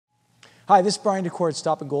Hi, this is Brian DeCord,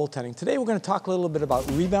 Stop-It Goaltending. Today we're going to talk a little bit about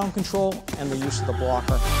rebound control and the use of the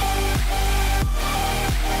blocker.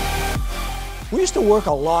 We used to work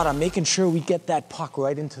a lot on making sure we get that puck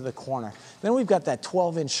right into the corner. Then we've got that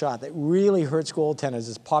 12-inch shot that really hurts goaltenders.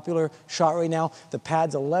 It's a popular shot right now. The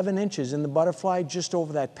pad's 11 inches in the butterfly, just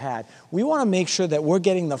over that pad. We want to make sure that we're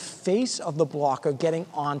getting the face of the blocker getting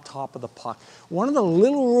on top of the puck. One of the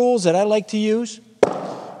little rules that I like to use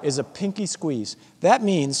is a pinky squeeze. That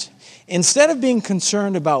means instead of being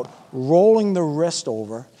concerned about rolling the wrist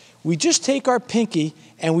over, we just take our pinky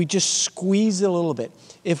and we just squeeze it a little bit.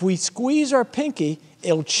 If we squeeze our pinky,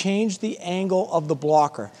 it'll change the angle of the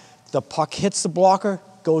blocker. The puck hits the blocker,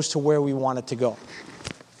 goes to where we want it to go.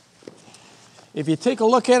 If you take a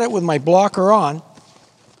look at it with my blocker on,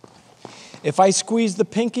 if I squeeze the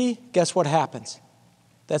pinky, guess what happens?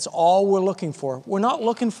 That's all we're looking for. We're not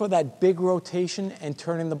looking for that big rotation and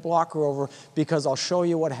turning the blocker over, because I'll show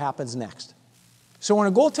you what happens next. So when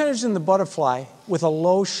a goaltender's in the butterfly with a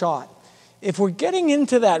low shot, if we're getting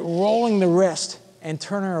into that rolling the wrist and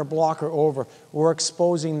turning our blocker over, we're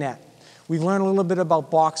exposing net. We've learned a little bit about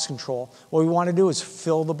box control. What we want to do is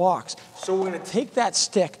fill the box. So we're going to take that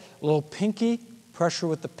stick, a little pinky, pressure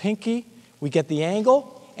with the pinky, we get the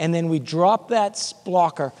angle, and then we drop that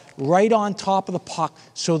blocker right on top of the puck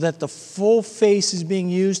so that the full face is being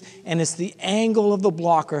used, and it's the angle of the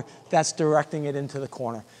blocker that's directing it into the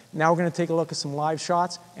corner. Now we're going to take a look at some live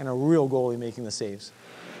shots and a real goalie making the saves.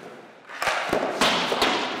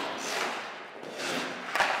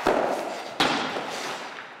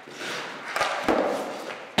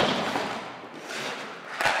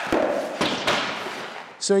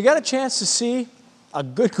 So you got a chance to see a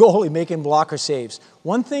good goalie making blocker saves.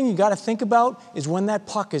 One thing you got to think about is when that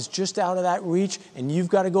puck is just out of that reach and you've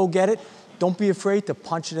got to go get it, don't be afraid to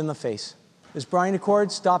punch it in the face. This is Brian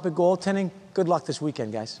DeCord, Stop-It Goaltending. Good luck this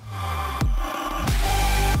weekend, guys.